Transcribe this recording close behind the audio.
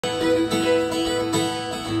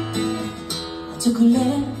took a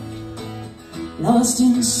left, lost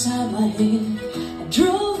inside my head. I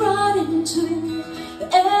drove right into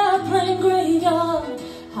the airplane graveyard.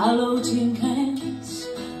 Hollow tin cans,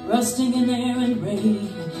 rusting in air and rain,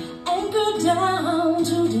 anchored down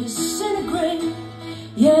to disintegrate.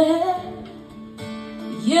 Yeah,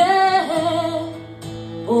 yeah,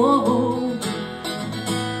 oh.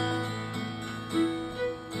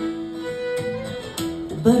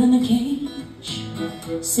 The bird in the cage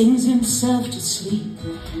sings himself to sleep.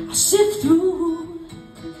 I sift through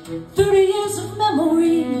 30 years of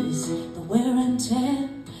memories, the wear and tear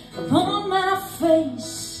upon my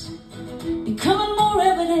face, becoming more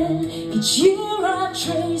evident each year I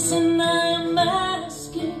trace. And I am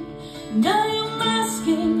asking,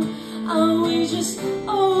 are we just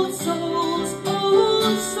old souls,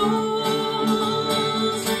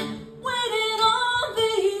 waiting on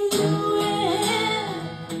the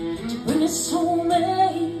end to bring us home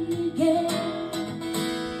again?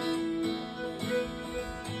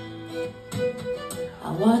 I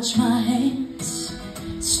watch my hands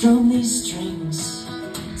strum these strings.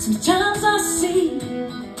 Sometimes I see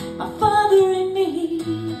my father in me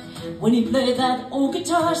when he played that old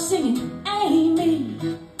guitar singing Amy.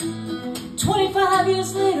 25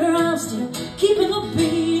 years later I'm still keeping the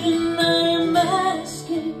beat. And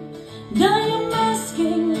I am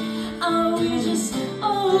asking, are we just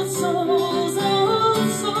old souls,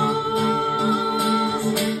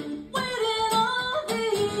 waiting on the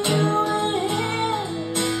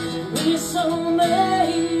end to bring us home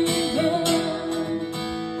again?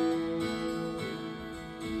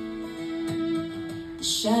 The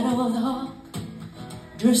shadow of the hawk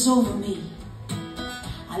drifts over me.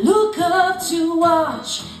 I look up to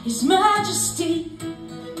watch His Majesty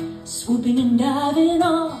swooping and diving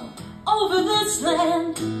all over this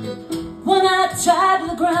land. One eye tied to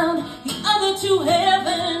the ground, the other to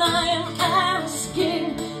heaven. I am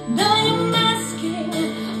asking,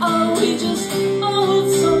 are we just old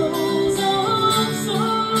souls,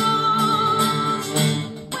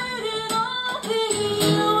 waiting on the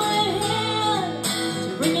end to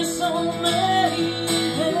bring us home again?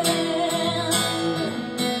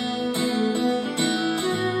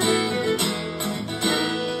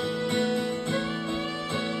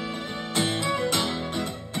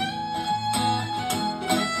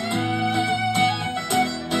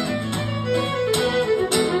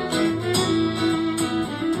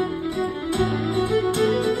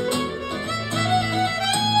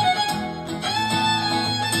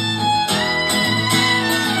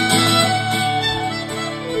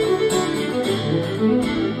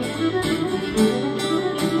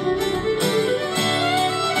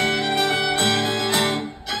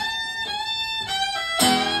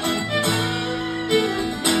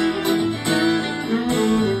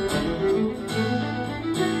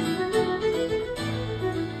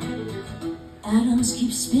 Atoms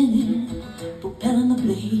keep spinning, propelling the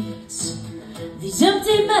blades. These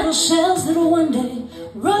empty metal shells that will one day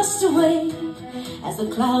rust away as the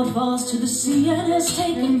cloud falls to the sea and is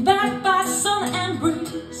taken back by sun and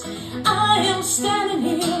breeze. I am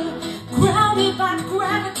standing here, grounded by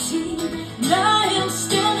gravity. Now